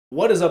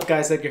What is up,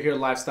 guys? Edgar here,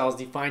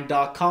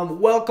 lifestylesdefined.com.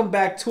 Welcome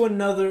back to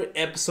another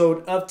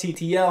episode of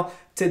TTL.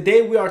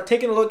 Today we are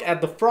taking a look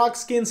at the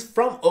Frogskins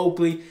from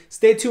Oakley.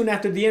 Stay tuned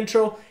after the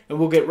intro and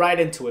we'll get right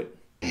into it.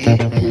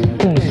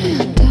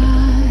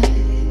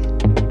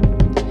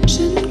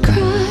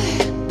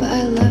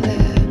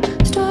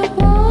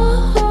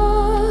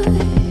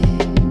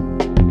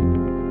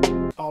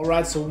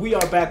 Alright, so we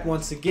are back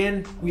once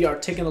again. We are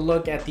taking a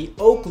look at the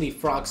Oakley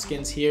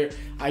Frogsskins here.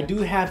 I do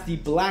have the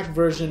black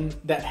version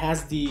that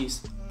has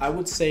these, I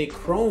would say,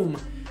 chrome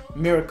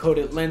mirror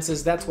coated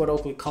lenses. That's what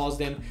Oakley calls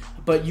them.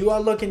 But you are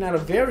looking at a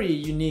very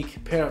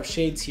unique pair of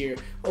shades here.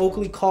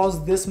 Oakley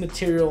calls this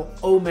material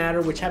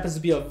O-Matter, which happens to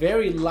be a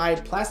very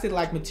light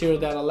plastic-like material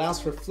that allows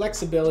for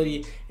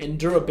flexibility and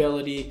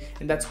durability,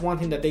 and that's one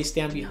thing that they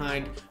stand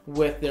behind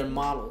with their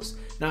models.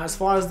 Now, as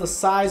far as the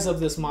size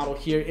of this model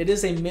here, it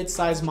is a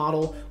mid-size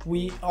model.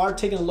 We are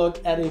taking a look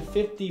at a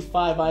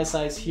 55 eye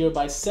size here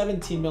by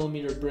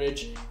 17mm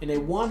bridge and a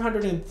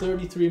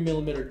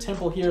 133mm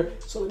temple here.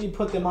 So let me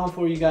put them on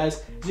for you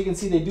guys. As you can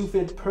see, they do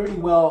fit pretty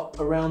well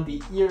around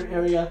the ear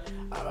area.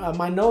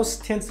 My nose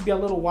tends to be a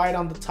little wide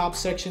on the top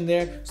section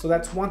there, so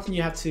that's one thing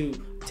you have to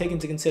take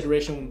into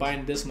consideration when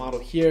buying this model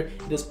here.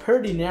 It is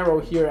pretty narrow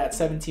here at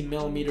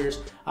 17mm,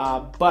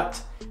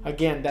 but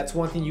again, that's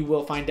one thing you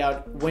will find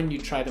out when you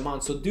try them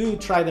on. So do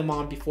try them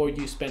on before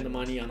you spend the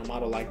money on a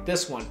model like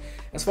this one.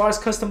 As far as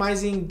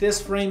customizing this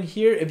frame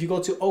here, if you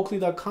go to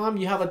oakley.com,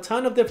 you have a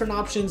ton of different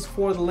options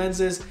for the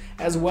lenses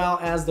as well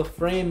as the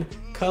frame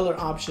color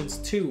options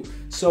too.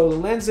 So the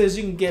lenses,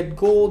 you can get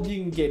gold,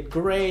 you can get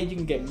gray, you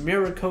can get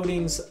mirror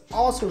coatings,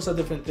 all sorts of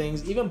different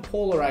things, even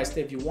polarized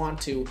if you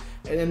want to.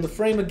 And then the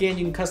frame, again,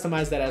 you can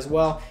customize that as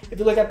well. If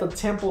you look at the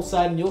temple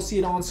side, and you'll see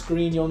it on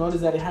screen, you'll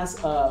notice that it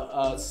has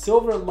a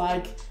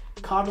silver-like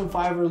carbon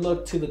fiber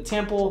look to the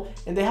temple,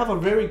 and they have a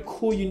very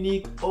cool,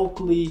 unique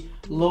Oakley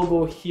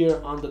logo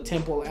here on the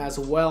temple as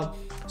well.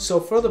 So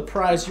for the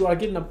price, you are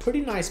getting a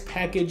pretty nice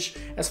package.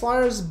 As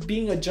far as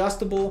being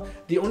adjustable,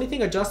 the only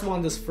thing adjustable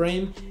on this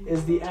frame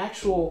is the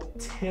actual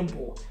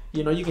temple.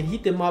 You know, you can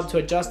heat them up to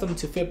adjust them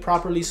to fit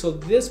properly. So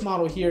this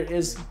model here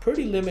is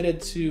pretty limited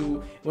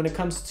to when it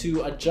comes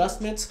to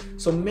adjustments.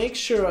 So make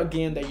sure,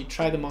 again, that you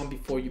try them on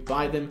before you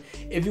buy them.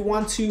 If you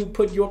want to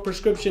put your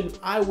prescription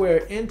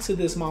eyewear into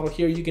this model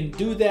here, you can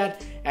do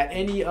that at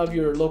any of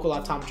your local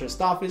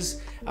optometrist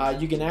office.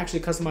 You can actually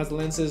customize the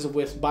lenses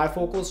with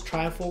bifocals,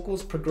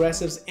 trifocals,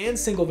 progressives, and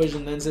single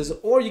vision lenses,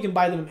 or you can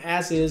buy them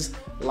as is,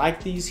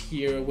 like these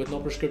here, with no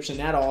prescription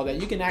at all, that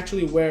you can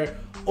actually wear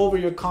over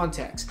your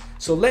contacts.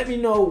 So let me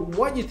know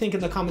what you think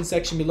in the comment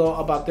section below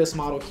about this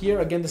model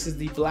here. Again, this is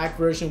the black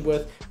version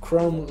with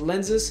chrome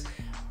lenses.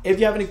 If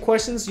you have any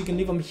questions, you can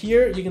leave them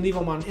here. You can leave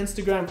them on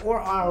Instagram or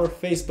our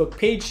Facebook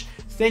page.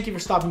 Thank you for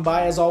stopping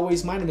by. As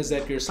always, my name is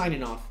Edgar,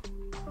 signing off.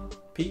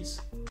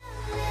 Peace.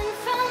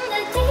 From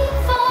the deep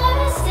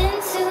forest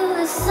into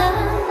the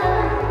sun.